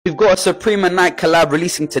got a Supreme and Nike collab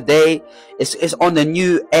releasing today. It's on the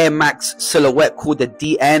new Air Max silhouette called the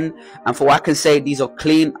DN, and for what I can say, these are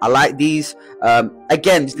clean. I like these.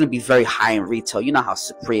 Again, it's gonna be very high in retail. You know how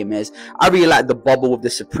Supreme is. I really like the bubble with the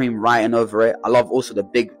Supreme writing over it. I love also the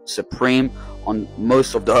big Supreme on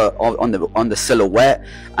most of the on the silhouette.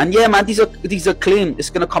 And yeah, man, these are clean.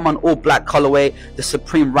 It's gonna come on all black colorway. The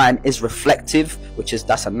Supreme writing is reflective,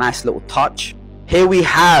 that's a nice little touch. Here we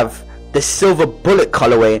have the silver bullet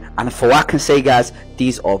colorway, and for what I can say, guys,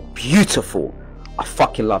 these are beautiful. I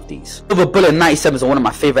fucking love these. Silver bullet 97s are one of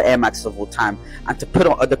my favorite Air Maxes of all time, and to put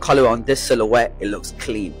on the color on this silhouette, it looks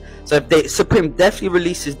clean. So if Supreme definitely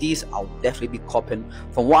releases these, I'll definitely be copping.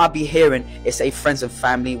 From what I'll be hearing, it's a friends and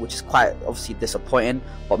family, which is quite obviously disappointing.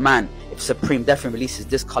 But man, if Supreme definitely releases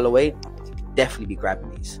this colorway, definitely be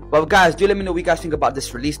grabbing these. Well guys, do let me know what you guys think about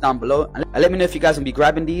this release down below, and let me know if you guys will be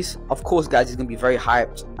grabbing these. Of course guys, it's gonna be very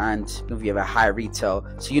hyped and it's gonna be a very high retail,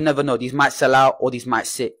 so you never know, these might sell out or these might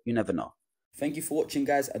sit, you never know. Thank you for watching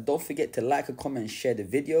guys, and don't forget to like, comment and share the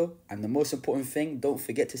video, and the most important thing, don't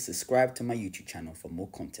forget to subscribe to my YouTube channel for more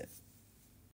content.